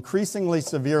increasingly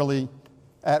severely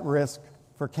at risk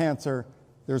for cancer,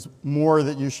 there's more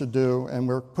that you should do, and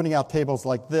we're putting out tables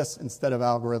like this instead of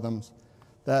algorithms,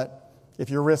 that if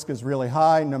your risk is really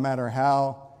high, no matter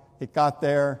how it got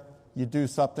there, you do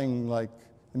something like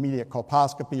immediate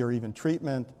colposcopy or even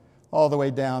treatment, all the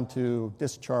way down to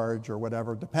discharge or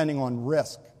whatever, depending on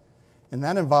risk. And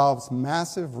that involves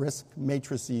massive risk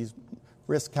matrices,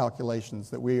 risk calculations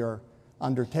that we are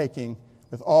undertaking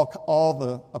with all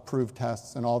the approved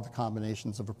tests and all the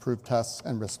combinations of approved tests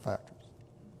and risk factors.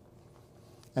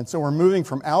 And so we're moving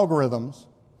from algorithms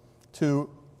to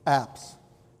apps.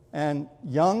 And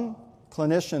young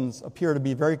clinicians appear to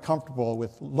be very comfortable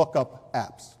with lookup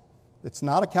apps. It's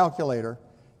not a calculator,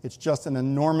 it's just an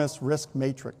enormous risk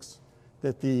matrix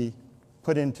that they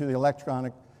put into the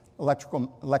electronic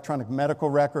medical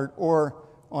record, or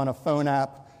on a phone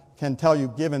app, can tell you,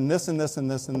 given this and this and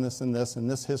this and this and this and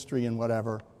this history and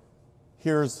whatever,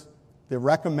 here's the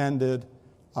recommended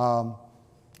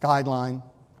guideline,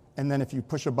 and then if you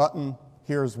push a button,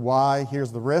 here's why,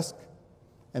 here's the risk,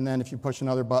 and then if you push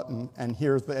another button, and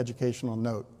here's the educational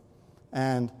note.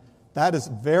 And that is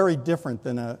very different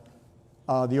than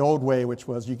the old way, which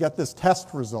was you get this test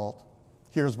result,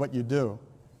 here's what you do.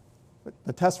 But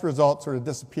the test result sort of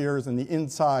disappears and the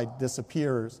inside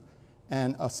disappears,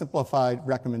 and a simplified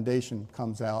recommendation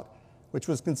comes out, which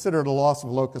was considered a loss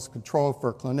of locus control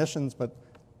for clinicians, but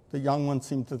the young ones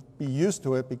seem to be used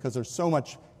to it because there's so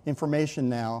much information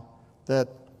now that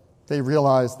they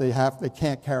realize they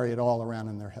can't carry it all around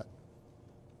in their head.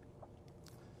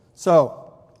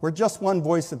 So we're just one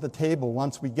voice at the table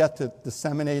once we get to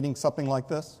disseminating something like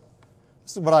this.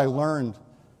 This is what I learned.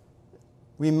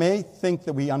 We may think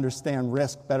that we understand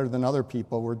risk better than other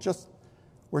people. We're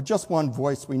just one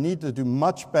voice. We need to do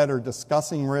much better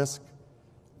discussing risk,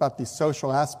 about the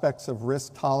social aspects of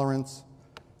risk tolerance,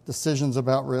 decisions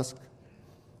about risk.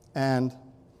 And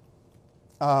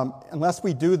unless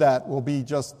we do that, we'll be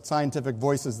just scientific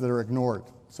voices that are ignored.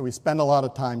 So we spend a lot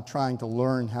of time trying to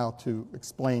learn how to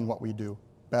explain what we do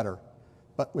better,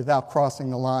 but without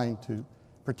crossing the line to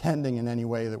pretending in any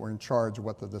way that we're in charge of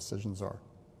what the decisions are.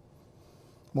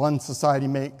 One society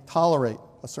may tolerate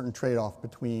a certain trade-off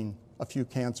between a few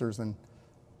cancers and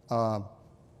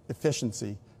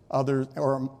efficiency. Others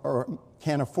or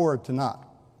can't afford to not.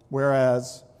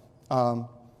 Whereas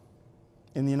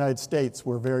in the United States,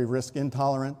 we're very risk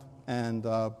intolerant, and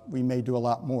we may do a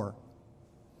lot more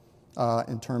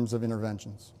in terms of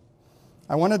interventions.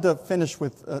 I wanted to finish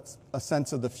with a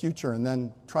sense of the future and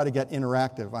then try to get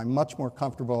interactive. I'm much more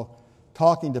comfortable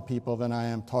talking to people than I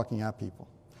am talking at people.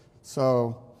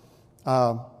 So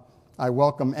I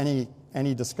welcome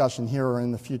any discussion here or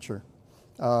in the future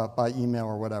by email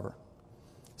or whatever.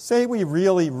 Say we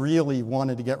really, really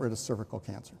wanted to get rid of cervical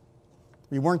cancer.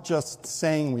 We weren't just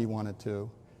saying we wanted to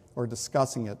or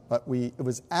discussing it, but it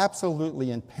was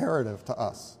absolutely imperative to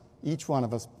us, each one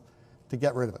of us, to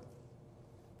get rid of it.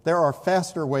 There are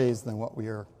faster ways than what we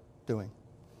are doing.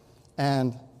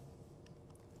 And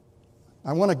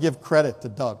I want to give credit to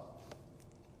Doug.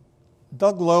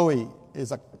 Doug Lowy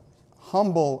is a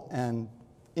humble and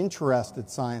interested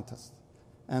scientist.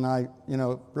 And I,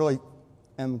 really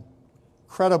am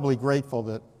incredibly grateful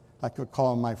that I could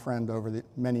call him my friend over the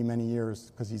many, many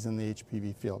years because he's in the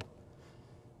HPV field.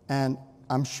 And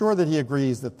I'm sure that he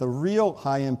agrees that the real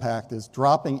high impact is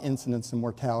dropping incidence and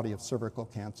mortality of cervical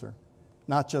cancer,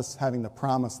 not just having the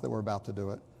promise that we're about to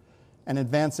do it, and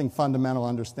advancing fundamental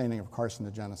understanding of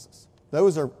carcinogenesis.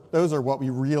 Those are what we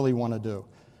really want to do.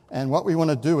 And what we want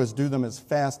to do is do them as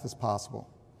fast as possible.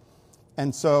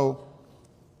 And so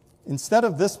instead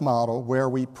of this model where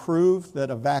we prove that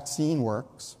a vaccine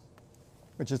works,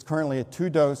 which is currently a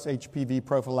 2-dose HPV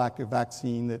prophylactic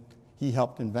vaccine that he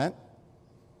helped invent,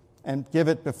 and give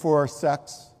it before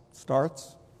sex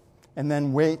starts, and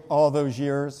then wait all those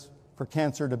years for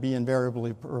cancer to be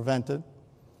invariably prevented,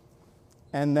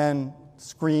 and then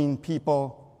screen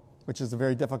people, which is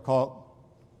very difficult,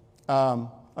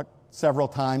 several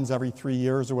times every 3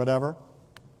 years or whatever.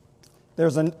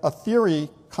 There's a theory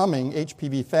coming,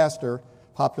 HPV Faster,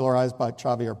 popularized by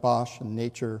Xavier Bosch in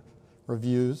Nature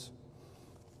Reviews,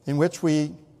 in which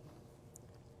we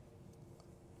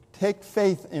take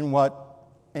faith in what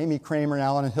Amy Kramer and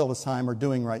Alan Hildesheim are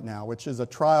doing right now, which is a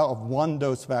trial of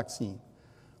 1-dose vaccine.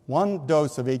 1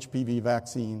 dose of HPV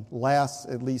vaccine lasts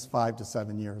at least 5 to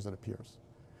 7 years, it appears.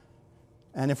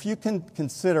 And if you can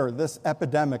consider this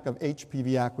epidemic of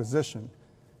HPV acquisition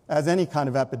as any kind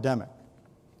of epidemic,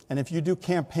 and if you do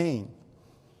campaign,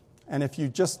 and if you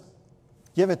just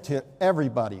give it to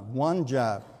everybody, 1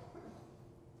 jab.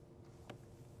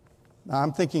 Now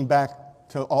I'm thinking back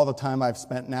to all the time I've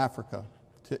spent in Africa,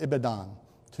 to Ibadan,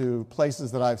 to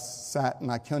places that I've sat and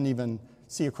I couldn't even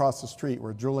see across the street,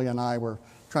 where Julia and I were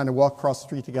trying to walk across the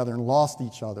street together and lost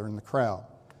each other in the crowd.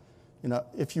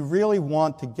 If you really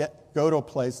want to go to a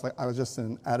place, like I was just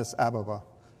in Addis Ababa,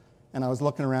 and I was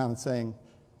looking around and saying,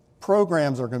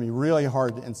 programs are going to be really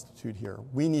hard to institute here.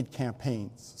 We need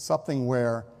campaigns, something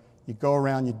where you go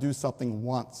around, you do something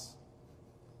once.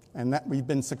 And that we've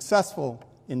been successful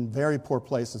in very poor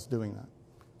places doing that.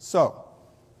 So,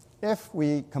 if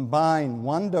we combine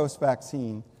 1-dose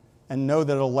vaccine and know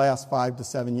that it'll last 5 to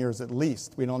 7 years at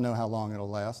least, we don't know how long it'll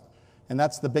last, and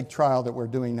that's the big trial that we're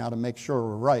doing now to make sure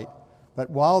we're right. But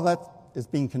while that is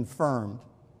being confirmed,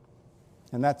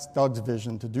 and that's Doug's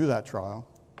vision to do that trial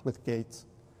with Gates,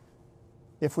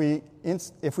 if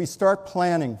we start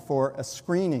planning for a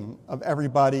screening of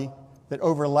everybody that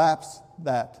overlaps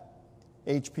that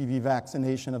HPV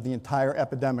vaccination of the entire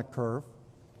epidemic curve,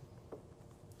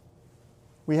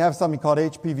 we have something called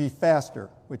HPV Faster,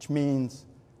 which means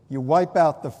you wipe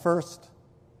out the first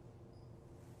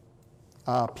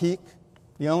peak.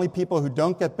 The only people who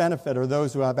don't get benefit are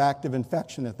those who have active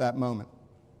infection at that moment.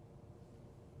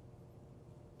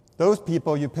 Those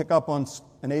people you pick up on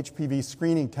an HPV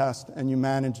screening test and you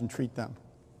manage and treat them.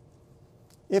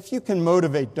 If you can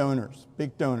motivate donors,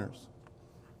 big donors,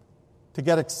 to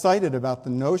get excited about the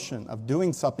notion of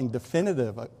doing something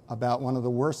definitive about one of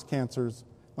the worst cancers,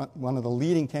 one of the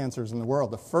leading cancers in the world,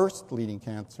 the first leading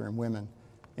cancer in women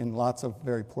in lots of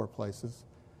very poor places,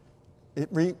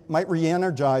 might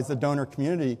re-energize the donor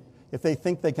community if they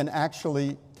think they can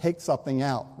actually take something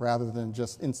out rather than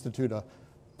just institute a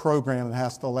program that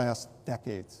has to last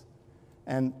decades.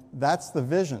 And that's the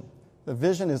vision. The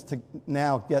vision is to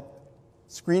now get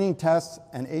screening tests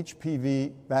and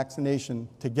HPV vaccination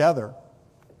together,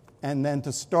 and then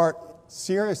to start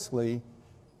seriously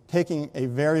taking a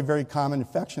very, very common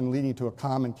infection leading to a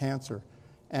common cancer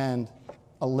and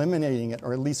eliminating it,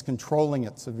 or at least controlling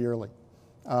it severely.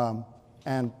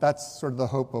 And that's sort of the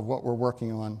hope of what we're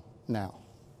working on now.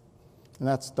 And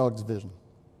that's Doug's vision,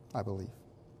 I believe.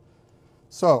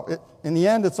 So in the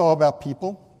end, it's all about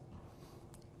people.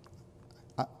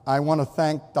 I want to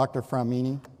thank Dr.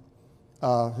 Framini,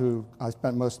 who I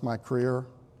spent most of my career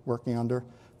working under,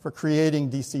 for creating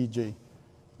DCG.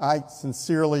 I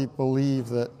sincerely believe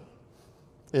that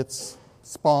it's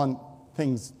spawned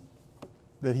things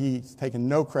that he's taken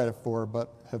no credit for,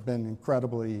 but have been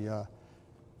incredibly,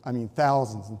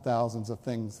 thousands and thousands of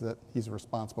things that he's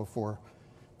responsible for.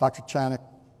 Dr. Chanik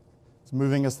is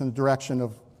moving us in the direction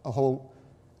of a whole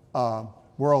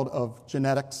world of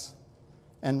genetics.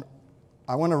 And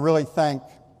I want to really thank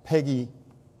Peggy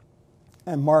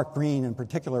and Mark Green in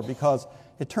particular, because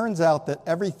it turns out that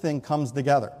everything comes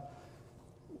together.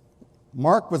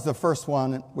 Mark was the first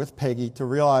one with Peggy to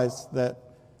realize that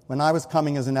when I was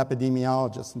coming as an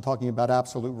epidemiologist and talking about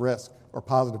absolute risk or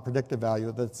positive predictive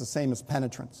value, that it's the same as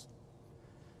penetrance.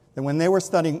 That when they were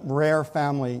studying rare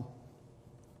family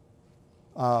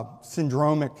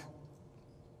syndromic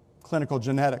clinical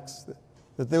genetics,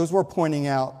 that those were pointing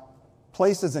out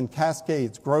places in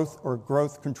cascades, growth or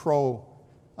growth control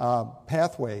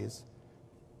pathways,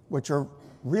 which are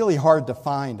really hard to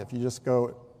find if you just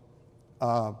go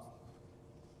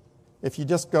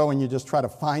and you just try to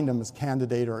find them as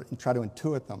candidate or try to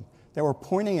intuit them. They were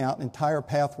pointing out entire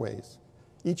pathways.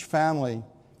 Each family,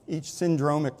 each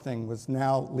syndromic thing was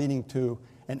now leading to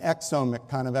an exomic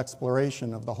kind of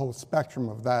exploration of the whole spectrum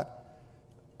of that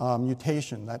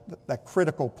mutation, that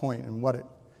critical point and what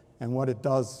it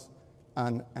does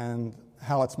and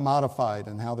how it's modified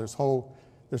and how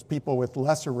there's people with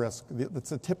lesser risk.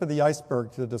 It's the tip of the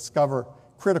iceberg to discover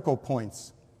critical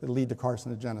points that lead to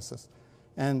carcinogenesis.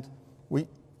 And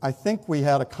I think we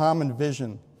had a common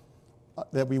vision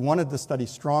that we wanted to study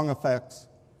strong effects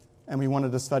and we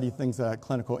wanted to study things that had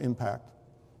clinical impact.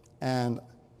 And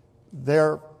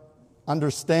their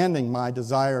understanding my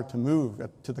desire to move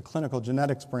to the clinical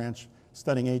genetics branch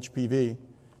studying HPV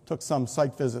took some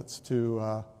site visits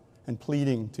and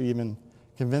pleading to even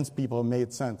convince people it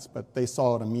made sense, but they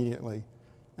saw it immediately.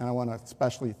 And I want to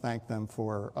especially thank them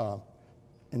for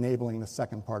enabling the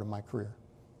second part of my career.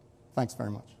 Thanks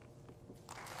very much.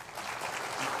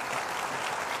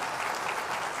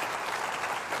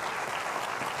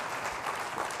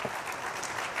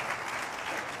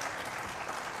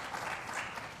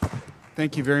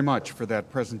 Thank you very much for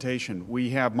that presentation. We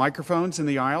have microphones in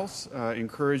the aisles.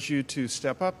 Encourage you to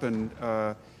step up and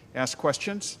ask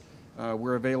questions.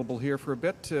 We're available here for a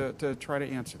bit to try to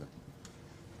answer them.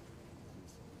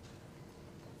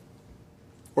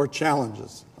 Or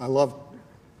challenges.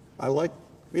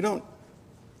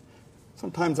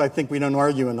 Sometimes I think we don't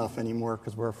argue enough anymore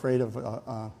because we're afraid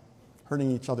of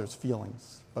hurting each other's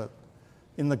feelings. But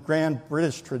in the grand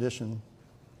British tradition,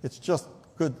 it's just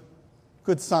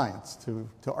good science to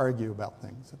argue about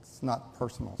things. It's not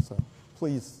personal, so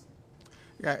please.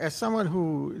 Yeah, as someone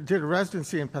who did a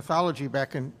residency in pathology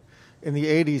back in the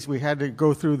 80s, we had to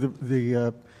go through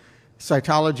the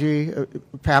cytology,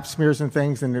 pap smears and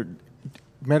things, and they're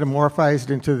metamorphized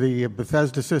into the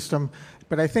Bethesda system.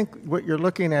 But I think what you're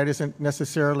looking at isn't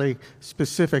necessarily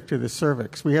specific to the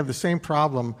cervix. We have the same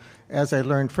problem, as I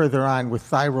learned further on, with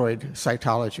thyroid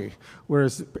cytology,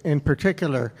 whereas in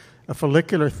particular, a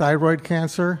follicular thyroid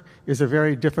cancer is a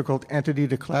very difficult entity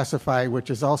to classify, which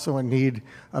is also in need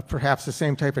of perhaps the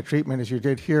same type of treatment as you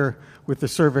did here with the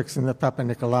cervix and the Papa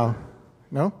Nicolau.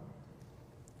 No?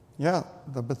 Yeah,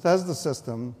 the Bethesda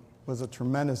system was a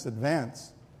tremendous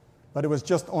advance, but it was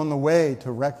just on the way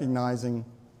to recognizing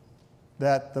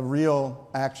that the real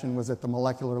action was at the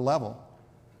molecular level.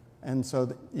 And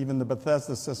so even the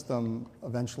Bethesda system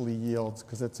eventually yields,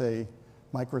 because it's a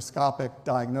microscopic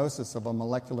diagnosis of a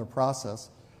molecular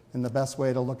process, and the best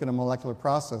way to look at a molecular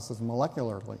process is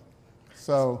molecularly.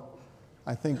 So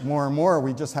I think more and more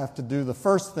we just have to do the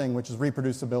first thing, which is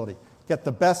reproducibility. Get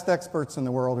the best experts in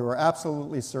the world who are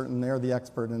absolutely certain they're the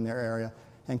expert in their area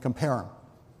and compare them.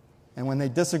 And when they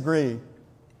disagree,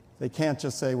 they can't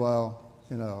just say, well,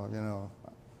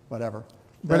 whatever.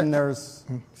 Then there's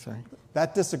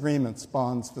that disagreement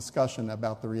spawns discussion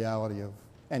about the reality of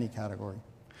any category.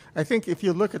 I think if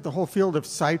you look at the whole field of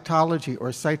cytology or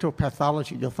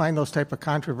cytopathology, you'll find those type of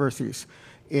controversies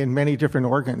in many different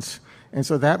organs. And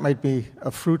so that might be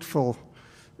a fruitful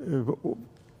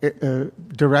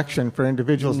direction for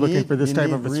individuals looking for this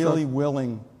type of a really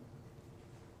willing.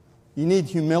 You need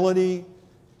humility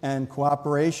and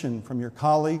cooperation from your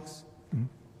colleagues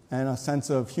and a sense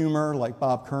of humor like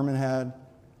Bob Kerman had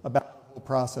about the whole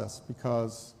process,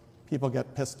 because people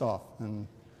get pissed off and,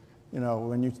 you know,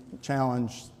 when you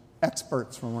challenge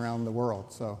experts from around the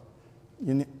world. So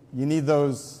you need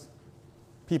those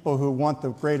people who want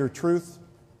the greater truth.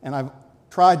 And I've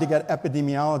tried to get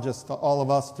epidemiologists, to all of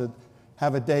us, to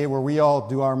have a day where we all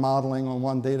do our modeling on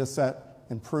one data set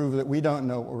and prove that we don't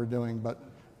know what we're doing, but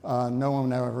no one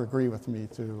would ever agree with me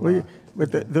to...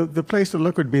 but the place to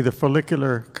look would be the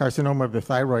follicular carcinoma of the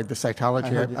thyroid, the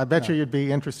cytology. I bet you you'd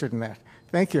be interested in that.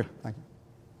 Thank you. Thank you.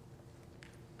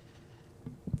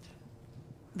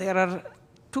 There are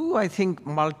two, I think,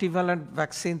 multivalent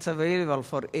vaccines available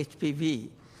for HPV.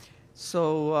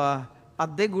 So are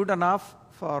they good enough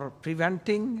for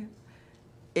preventing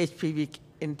HPV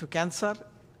into cancer?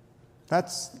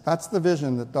 That's the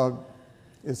vision that Doug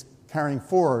is carrying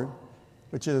forward,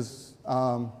 which is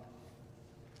the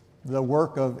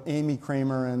work of Amy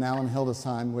Kramer and Alan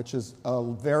Hildesheim, which is a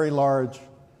very large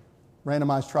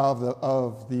randomized trial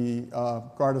of the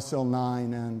Gardasil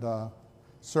 9 and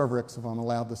Cervix, if I'm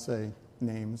allowed to say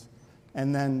names,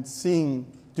 and then seeing,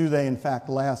 do they in fact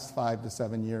last 5 to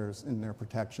 7 years in their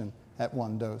protection at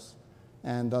one dose.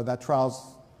 And that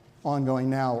trial's ongoing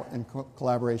now in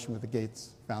collaboration with the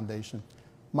Gates Foundation.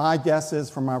 My guess is,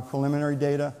 from our preliminary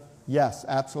data, yes,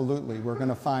 absolutely, we're going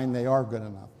to find they are good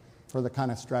enough for the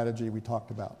kind of strategy we talked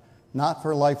about. Not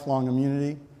for lifelong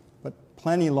immunity, but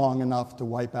plenty long enough to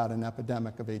wipe out an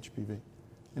epidemic of HPV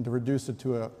and to reduce it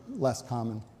to a less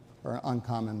common or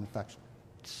uncommon infection.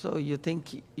 So you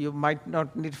think you might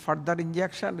not need further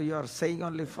injection? You are saying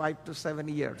only 5 to 7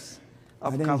 years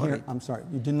of coverage. I'm sorry.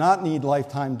 You do not need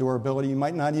lifetime durability. You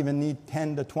might not even need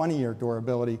 10 to 20-year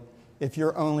durability if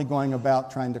you're only going about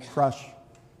trying to crush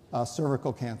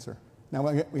cervical cancer. Now,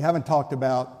 we haven't talked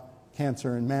about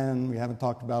cancer in men. We haven't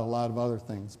talked about a lot of other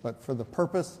things. But for the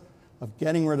purpose of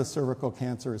getting rid of cervical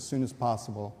cancer as soon as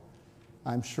possible,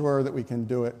 I'm sure that we can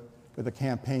do it with a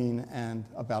campaign and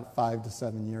about 5 to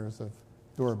 7 years of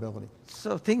durability.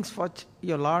 So things what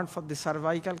you learned for the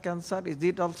cervical cancer, is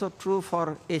it also true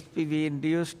for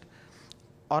HPV-induced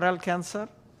oral cancer?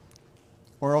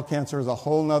 Oral cancer is a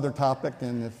whole other topic,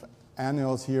 and if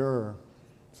Anil is here or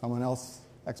someone else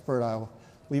expert, I'll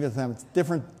leave it to them. It's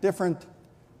different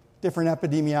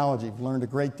epidemiology. We've learned a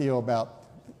great deal about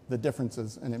the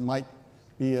differences, and it might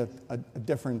be a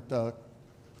different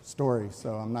story,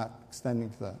 so I'm not extending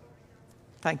to that.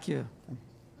 Thank you.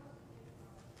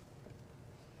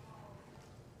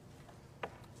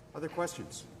 Other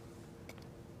questions?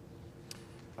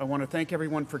 I want to thank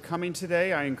everyone for coming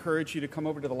today. I encourage you to come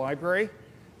over to the library.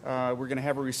 We're going to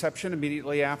have a reception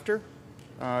immediately after.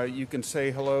 You can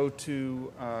say hello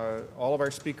to all of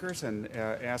our speakers and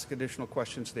ask additional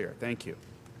questions there. Thank you.